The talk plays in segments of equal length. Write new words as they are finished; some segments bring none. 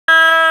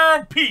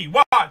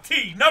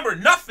PYT number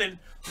nothing.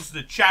 This is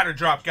the chatter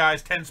drop,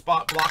 guys.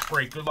 10-spot block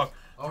break. Good luck.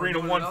 Oh, 3 to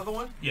 1. Another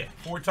one? Yeah,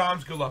 4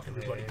 times. Good luck,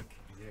 everybody.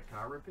 Yeah, can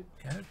I rip it?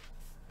 Yeah.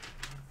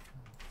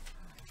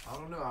 I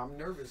don't know. I'm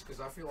nervous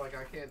because I feel like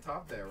I can't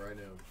top that right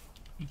now.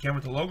 You can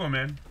with the logo,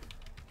 man.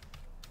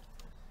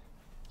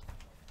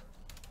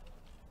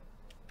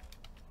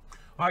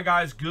 All right,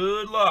 guys.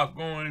 Good luck.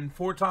 Going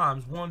 4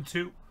 times. 1,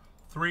 2,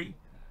 3,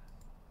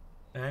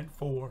 and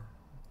 4.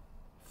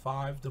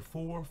 5 to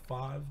 4.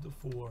 5 to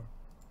 4.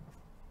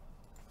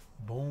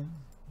 Boom.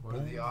 What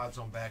are the odds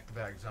on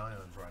back-to-back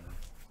Zions right now?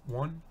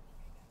 1,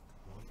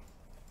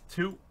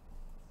 2,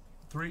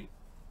 3,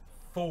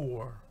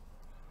 4.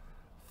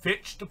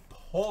 Fitch to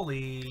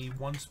Paulie.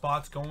 1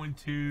 spot's going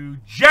to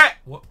Jet.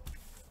 What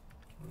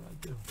did I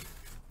do?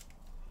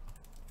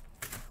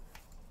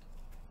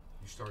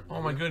 You started.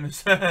 Oh my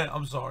goodness.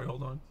 I'm sorry.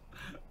 Hold on.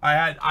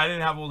 I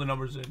didn't have all the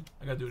numbers in.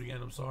 I gotta do it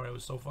again. I'm sorry. I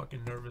was so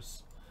fucking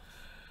nervous.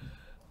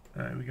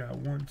 All right, we got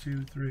 1,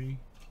 2, 3,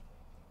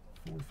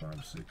 4,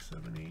 5, 6,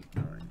 7, 8,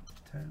 9,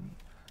 10.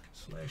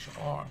 /R.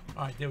 All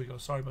right, there we go.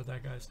 Sorry about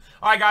that, guys.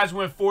 All right, guys, we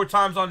went 4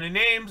 times on the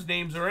names.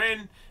 Names are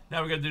in.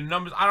 Now we got to do the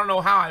numbers. I don't know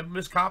how I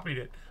miscopied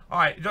it. All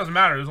right, it doesn't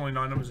matter. There's only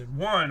 9 numbers in.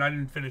 1, I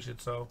didn't finish it,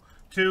 so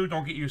 2,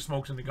 don't get your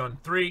smokes in the gun.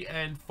 3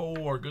 and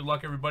 4. Good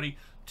luck, everybody.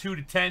 2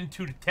 to 10,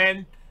 2 to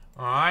 10.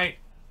 All right.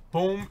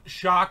 Boom,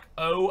 shock,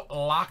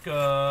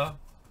 laka.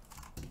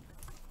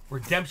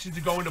 Redemptions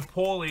are going to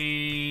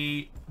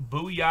Paulie.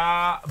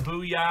 Booyah,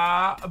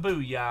 booyah,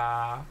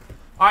 booyah.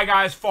 All right,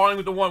 guys, falling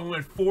with the 1. We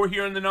went 4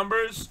 here in the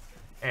numbers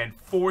and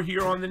 4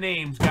 here on the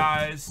names,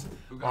 guys.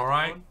 All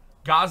right.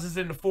 Gaza's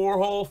in the 4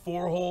 hole.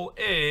 4 hole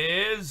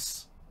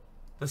is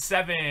the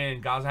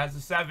 7. Gaza has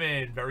the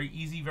 7. Very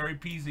easy, very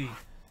peasy.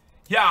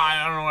 Yeah,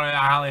 I don't know.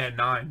 I only had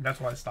 9. That's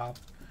why I stopped.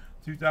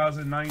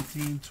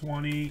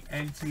 2019-20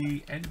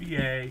 NT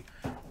NBA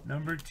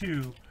number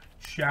 2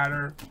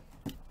 shatter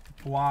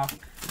block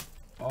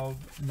of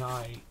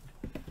night.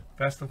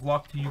 Best of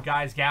luck to you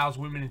guys, gals,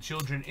 women, and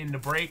children in the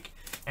break.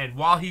 And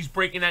while he's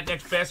breaking that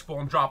next basketball,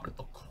 I'm dropping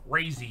a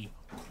crazy,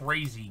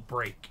 crazy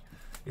break.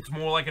 It's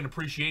more like an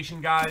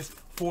appreciation, guys.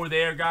 4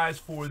 there, guys.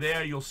 4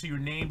 there. You'll see your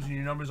names and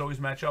your numbers always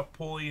match up.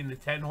 Paulie in the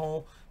 10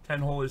 hole. 10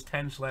 hole is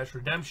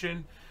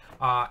 10/redemption.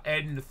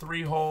 Ed in the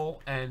 3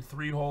 hole. And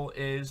 3 hole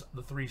is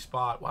the 3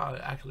 spot. Wow,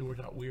 it actually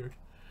worked out weird.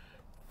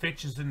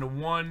 Fitch is in the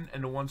 1.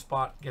 And the 1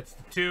 spot gets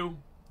the 2.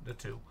 The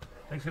 2.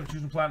 Thanks for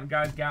choosing Platinum,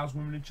 guys, gals,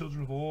 women, and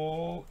children of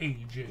all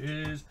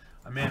ages.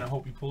 Man, I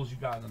hope he pulls you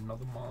guys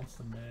another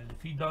monster, man.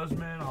 If he does,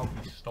 man, I'll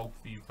be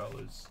stoked for you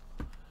fellas.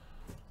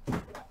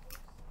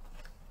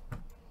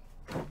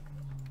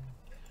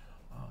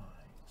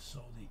 So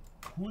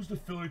who's the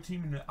filler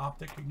team in the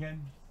optic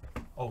again?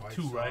 Oh, White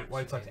 2, right? Sox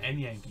White Sox and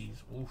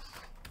Yankees. Oof.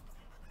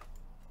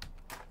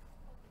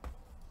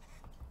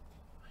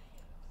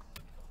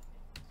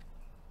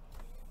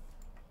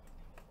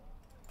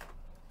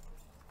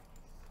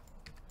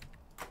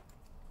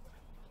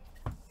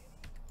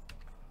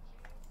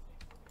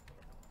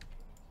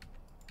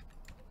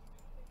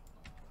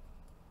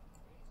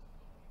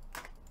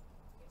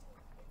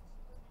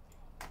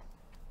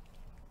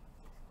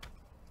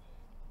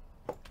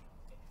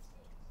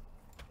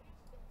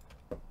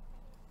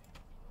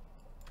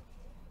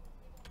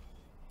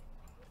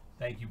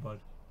 Thank you, bud.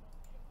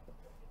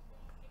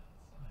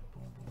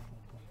 Boom, boom,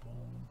 boom,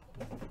 boom,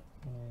 boom,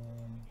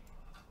 boom.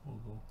 We'll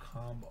go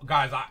combo.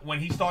 Guys, when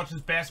he starts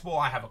his basketball,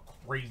 I have a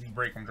crazy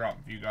break I'm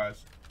dropping for you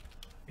guys.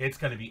 It's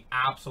going to be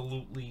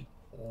absolutely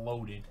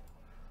loaded.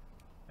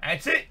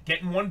 That's it.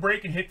 Getting 1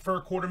 break and hit for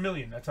a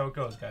 $250,000. That's how it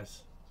goes,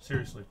 guys.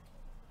 Seriously.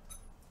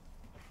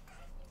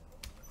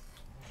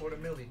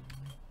 $250,000. What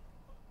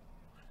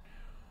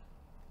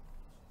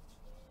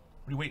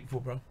are you waiting for,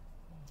 bro?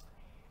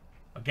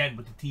 Again,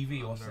 with the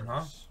TV, Austin,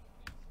 huh?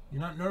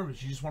 You're not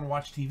nervous. You just want to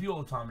watch TV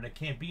all the time, and it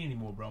can't be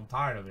anymore, bro. I'm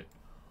tired of it.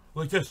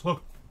 Like this,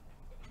 look.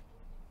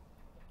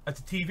 That's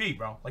a TV,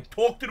 bro. Like,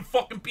 talk to the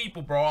fucking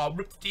people, bro. I'll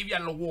rip the TV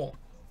out of the wall.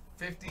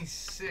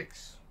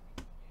 56.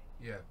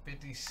 Yeah,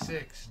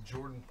 56.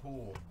 Jordan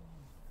Poole.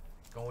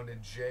 Going to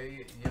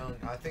Jay Young.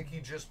 I think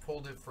he just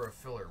pulled it for a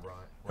filler,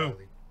 Riley. Who?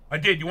 I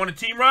did. You want a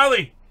team,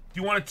 Riley?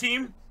 Do you want a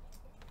team?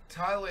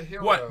 Tyler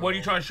Hero. What? What are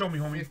you trying to show me,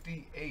 homie?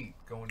 58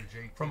 going to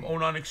JT. From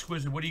 09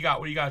 Exquisite. What do you got?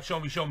 What do you got?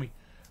 Show me, show me.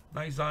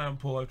 Nice Zion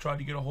pull. I've tried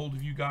to get a hold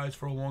of you guys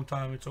for a long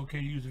time. It's okay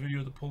to use the video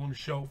of the pull on the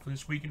show for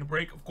this week in the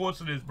break. Of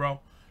course it is, bro.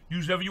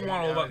 Use whatever you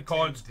want. All about the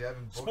cards.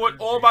 Sport.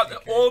 All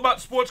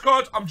about sports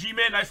cards. I'm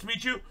G-Man. Nice to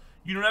meet you.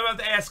 You don't ever have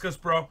to ask us,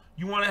 bro.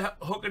 You want to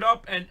hook it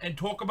up and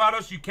talk about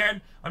us? You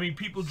can. I mean,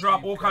 people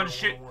drop all kinds of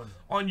shit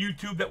on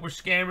YouTube that we're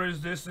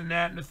scammers, this and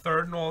that, and the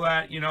third and all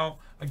that. You know,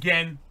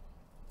 again,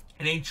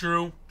 it ain't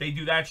true. They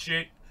do that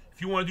shit. If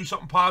you want to do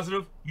something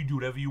positive, you do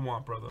whatever you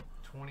want, brother.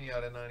 20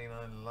 out of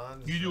 99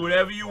 lines. You do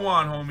whatever you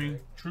want, homie.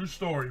 True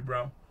story,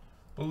 bro.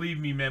 Believe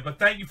me, man. But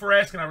thank you for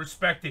asking. I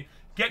respect it.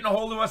 Getting a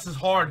hold of us is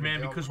hard,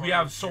 man, because we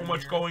have so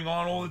much going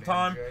on all the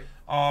time.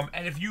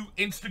 And if you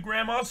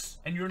Instagram us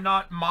and you're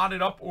not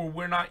modded up or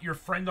we're not your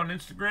friend on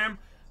Instagram,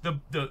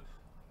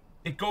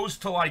 it goes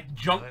to like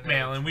junk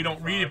mail and we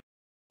don't read it.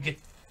 get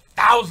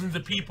thousands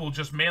of people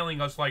just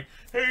mailing us like,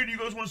 hey, do you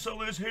guys want to sell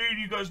this? Hey,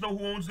 do you guys know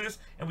who owns this?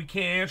 And we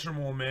can't answer them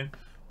all, man.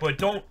 But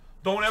don't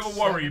ever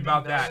worry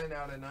about that.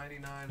 Out of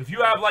 99 if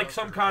you have like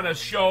some kind of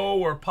show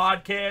or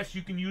podcast,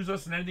 you can use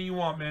us in anything you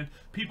want, man.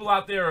 People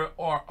out there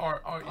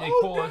are they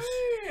call us.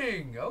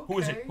 Okay. Who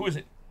is it? Who is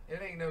it?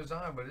 It ain't no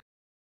Zion, but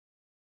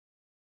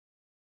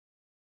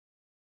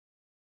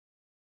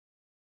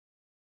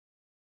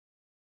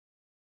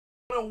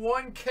it's a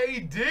 1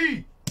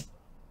 KD.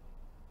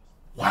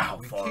 Wow,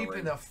 we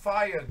keeping the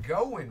fire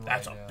going.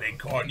 That's right a now. big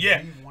card.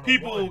 Yeah,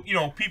 people, you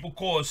know, people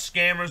call us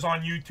scammers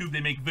on YouTube.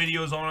 They make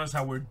videos on us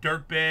how we're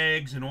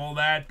dirtbags and all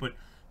that. But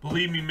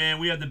believe me, man,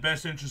 we have the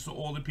best interest of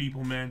all the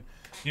people, man.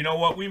 You know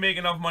what? We make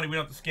enough money. We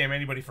don't have to scam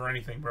anybody for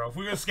anything, bro. If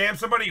we're gonna scam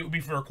somebody, it would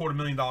be for a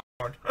 $250,000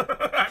 card.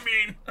 I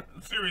mean,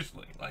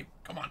 seriously, like,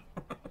 come on.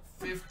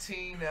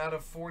 15 out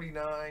of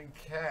 49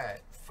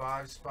 cat.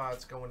 5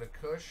 spots going to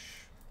Kush.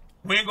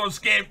 We ain't gonna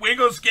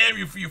scam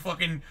you for your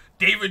fucking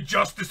David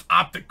Justice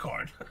optic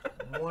card.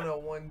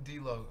 101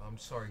 D-Lo. I'm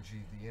sorry, G.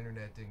 The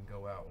internet didn't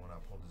go out when I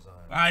pulled the Zion.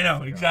 I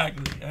know,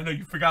 exactly. I know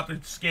you forgot to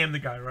scam the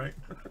guy, right?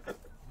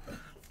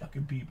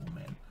 Fucking people,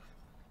 man.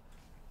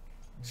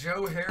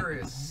 Joe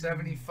Harris,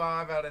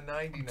 75 out of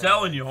 99. I'm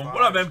telling you,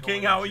 what up, M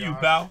King? How are you,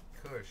 pal?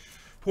 Kush.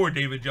 Poor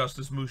David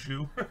Justice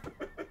Mushu.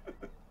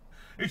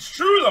 It's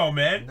true though,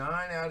 man.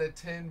 9 out of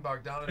 10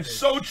 Bogdanovich. It's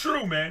so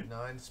true, man.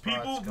 9 spots.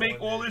 People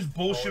make all this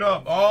bullshit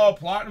Platinum. up. Oh,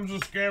 Platinum's a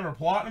scammer.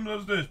 Platinum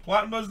does this.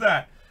 Platinum does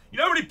that. You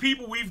know how many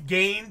people we've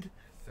gained?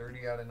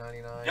 30 out of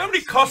 99. You know how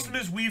many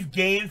customers we've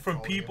gained from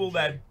Platinum people MJ.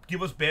 that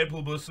give us bad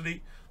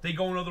publicity? They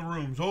go in other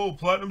rooms. Oh,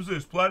 Platinum's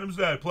this. Platinum's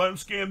that. Platinum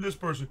scammed this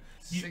person.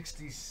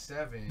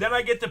 67. Then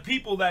I get the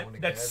people that's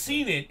get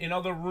seen it in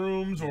other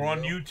rooms or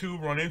on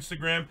YouTube or on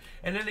Instagram,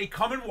 and then they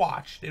come and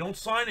watch. They don't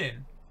sign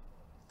in.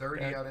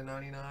 30 out of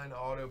 99.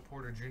 Otto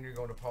Porter Jr.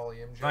 going to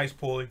Paulie MJ. Nice,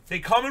 Paulie. They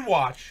come and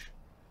watch,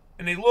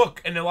 and they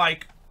look, and they're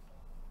like,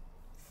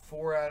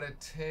 4 out of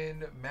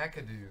 10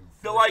 McAdoo.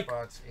 They're like,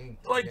 spots Inc.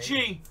 they're like,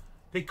 gee,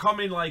 they come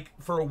in like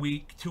for a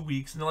week, 2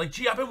 weeks, and they're like,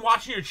 gee, I've been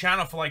watching your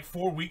channel for like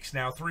 4 weeks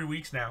now, 3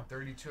 weeks now.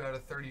 32 out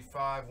of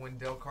 35.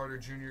 Wendell Carter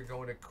Jr.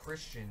 going to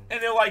Christian.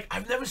 And they're like,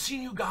 I've never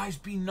seen you guys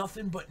be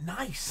nothing but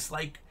nice.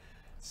 Like,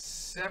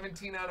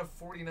 17 out of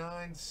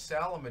 49.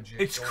 Salamagic.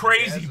 it's going to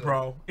crazy, Gaza.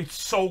 bro.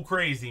 It's so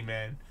crazy,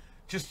 man.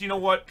 Just, you know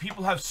what?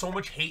 People have so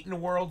much hate in the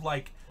world.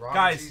 Like, Robert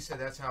guys, G said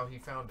that's how he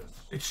found us.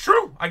 it's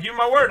true. I give you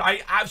my word.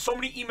 I have so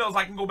many emails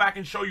I can go back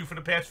and show you for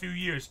the past few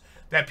years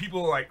that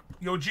people are like,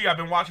 yo, G, I've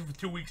been watching for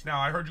 2 weeks now.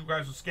 I heard you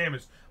guys were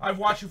scammers. I've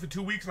watched you for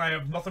 2 weeks and I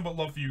have nothing but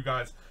love for you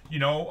guys. You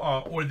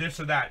know, or this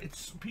or that.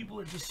 It's people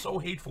are just so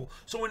hateful.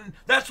 So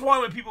that's why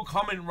when people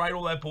come and write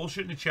all that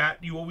bullshit in the chat,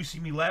 you always see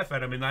me laugh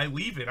at them and I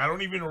leave it. I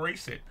don't even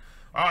erase it.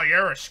 Oh,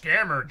 you're a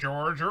scammer,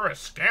 George. You're a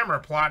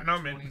scammer,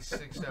 Platinum. And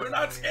we're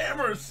not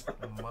scammers.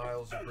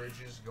 Miles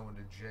Bridges going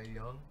to Jay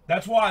Young.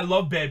 That's why I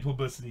love bad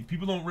publicity.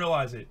 People don't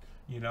realize it,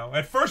 you know.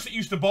 At first, it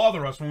used to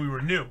bother us when we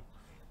were new.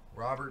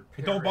 Robert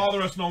It don't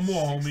bother us no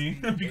more,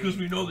 homie, 68 because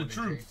we know the going to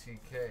truth.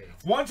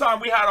 JTK. One time,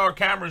 we had our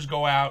cameras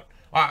go out.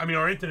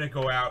 Our internet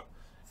go out.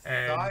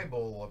 And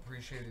Thibault,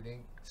 Appreciated Inc.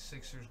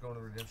 Sixers going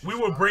to Redemption. we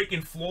were Spot.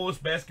 breaking flawless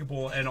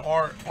basketball, and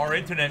our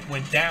internet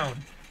went down,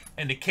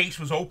 and the case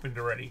was opened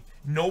already.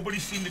 Nobody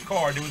seen the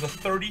card. There was a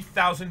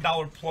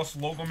 $30,000 plus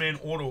Logo Man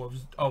auto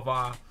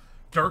of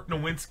Dirk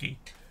Nowitzki.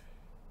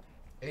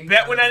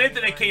 Bet when that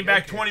internet came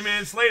back 20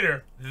 minutes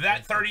later,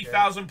 that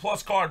 30,000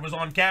 plus card was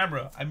on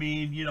camera. I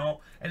mean, you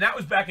know, and that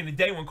was back in the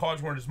day when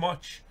cards weren't as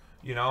much.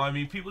 You know, I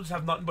mean, people just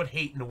have nothing but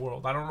hate in the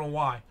world. I don't know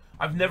why.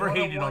 I've never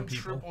hated on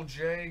people. Triple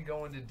J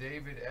going to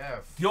David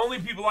F. The only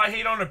people I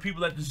hate on are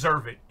people that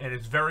deserve it, and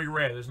it's very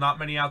rare. There's not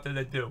many out there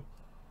that do.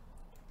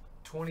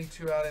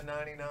 22 out of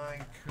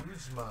 99.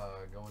 Kuzma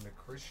going to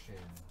Christian.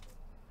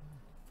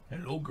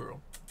 Hello,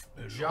 girl.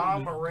 Ja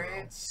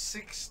Morant,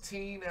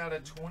 16 out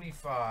of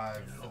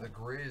 25 for the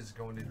Grizz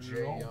going to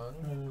Jay Young.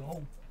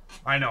 Hello.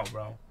 I know,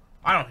 bro.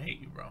 I don't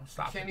hate you, bro.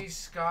 Stop Kenny it.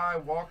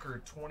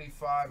 Skywalker,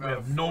 25 We out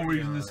of 49. have no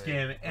reason to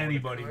scam going to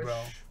anybody, Kush.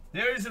 bro.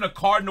 There isn't a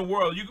card in the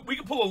world. We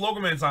can pull a Logo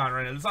Man's on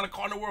right now. There's not a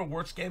card in the world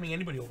worth scamming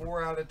anybody over.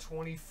 4 out of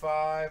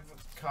 25.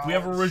 We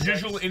have a Colin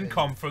residual Sexton.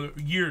 income for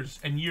years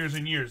and years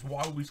and years.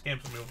 Why would we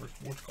scam somebody over a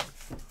sports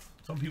card?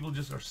 Some people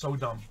just are so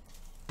dumb.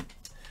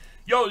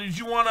 Yo, did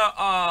you want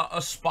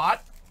a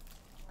spot,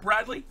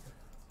 Bradley?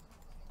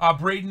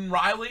 Braden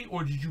Riley,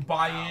 or did you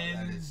buy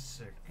in? That is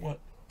sick. What?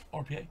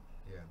 RPA?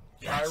 Yeah.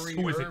 Yes. Kyrie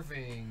Who is it?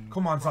 Irving.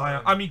 Come on,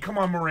 Zion. I mean, come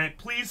on, Morant,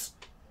 please.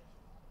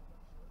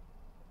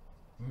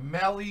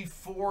 Melly,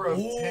 4 of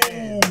Ooh,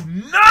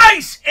 10.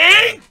 nice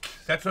ink.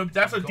 That's a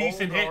Gold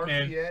decent hit,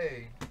 man.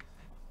 RPA.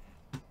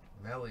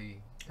 Melly.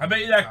 I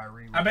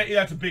bet you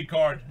that's a big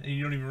card, and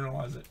you don't even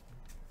realize it.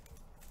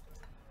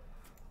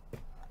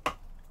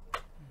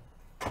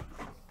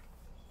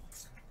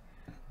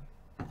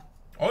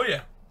 Oh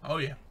yeah, oh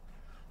yeah.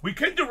 We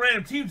could do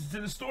random teams. It's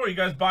in the store. You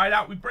guys buy it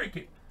out, we break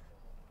it.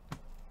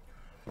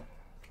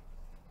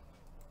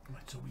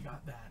 Alright, so we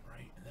got that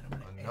right, and then I'm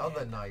gonna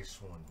Another add. nice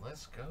one.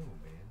 Let's go,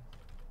 man.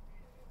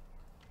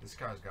 This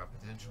guy's got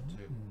potential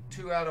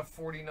too. 2 out of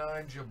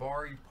 49,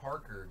 Jabari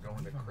Parker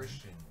going to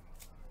Christian.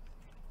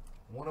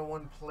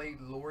 101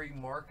 plate, Lauri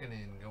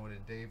Markkanen going to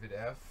David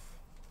F.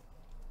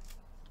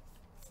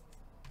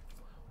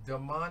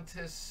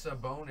 Domantas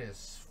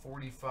Sabonis,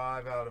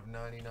 45 out of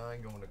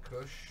 99 going to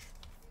Kush.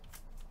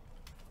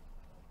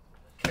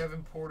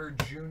 Kevin Porter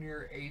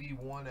Jr.,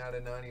 81 out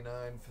of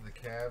 99 for the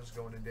Cavs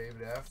going to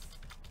David F.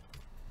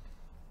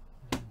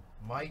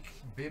 Mike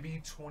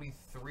Bibby,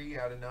 23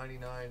 out of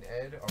 99,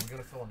 Ed. Are we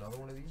going to fill another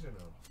one of these or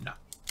no? No.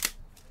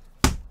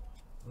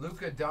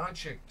 Luka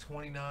Doncic,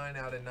 29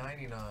 out of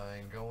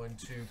 99, going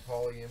to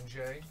Paulie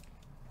MJ.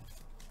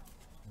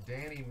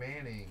 Danny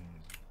Manning,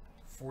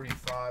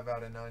 45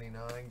 out of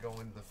 99,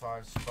 going to the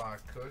 5-spot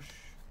Kush.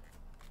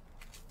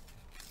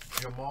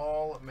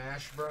 Jamal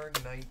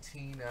Mashburn,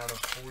 19 out of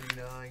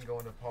 49,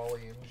 going to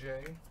Paulie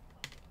MJ.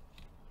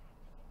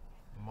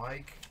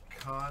 Mike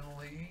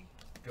Conley,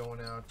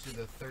 going out to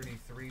the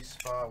 33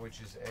 spot,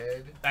 which is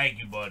Ed. Thank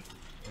you, bud.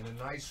 And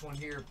a nice one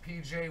here,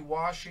 PJ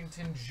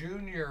Washington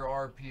Jr.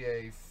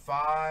 RPA,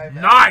 5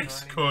 Nice, out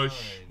of 99.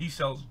 Kush. He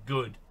sells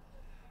good.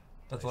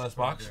 That's the last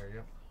box. There,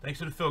 yep. Thanks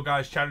for the fill,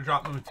 guys. Chatter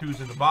drop number 2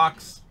 is in the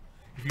box.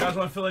 If you guys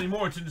want to fill any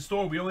more, it's in the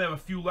store. We only have a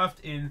few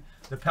left in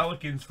the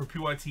Pelicans for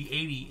PYT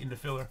 80 in the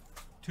filler.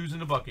 2's in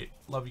the bucket.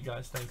 Love you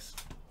guys. Thanks.